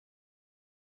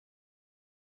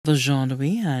The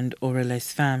Jean-Louis and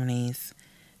Aurelis families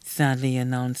sadly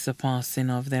announced the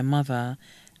passing of their mother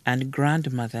and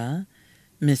grandmother,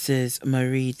 Mrs.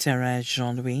 Marie-Therese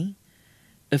Jean-Louis,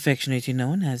 affectionately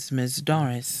known as Miss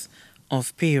Doris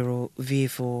of Pero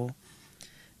Vivo.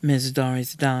 Miss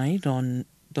Doris died on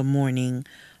the morning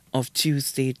of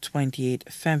Tuesday, 28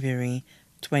 February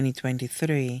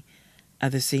 2023,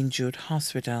 at the St. Jude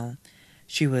Hospital.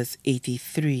 She was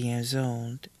 83 years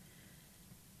old.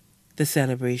 The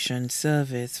celebration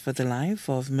service for the life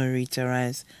of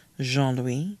Marie-Therese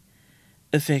Jean-Louis,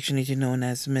 affectionately known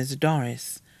as Miss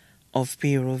Doris of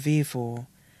Pero Vivo,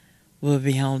 will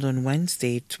be held on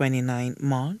Wednesday, 29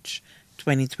 March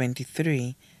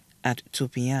 2023 at 2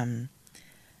 p.m.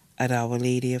 at Our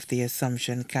Lady of the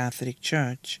Assumption Catholic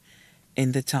Church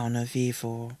in the town of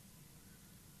Vivo.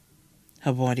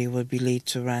 Her body will be laid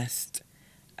to rest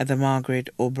at the Margaret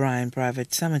O'Brien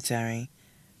Private Cemetery,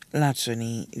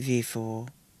 Latchony, Vivo.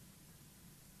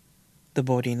 The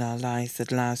body now lies at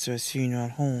Lazarus Funeral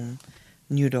Home,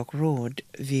 New Dock Road,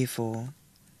 Vivo.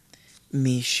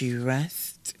 May she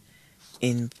rest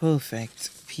in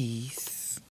perfect peace.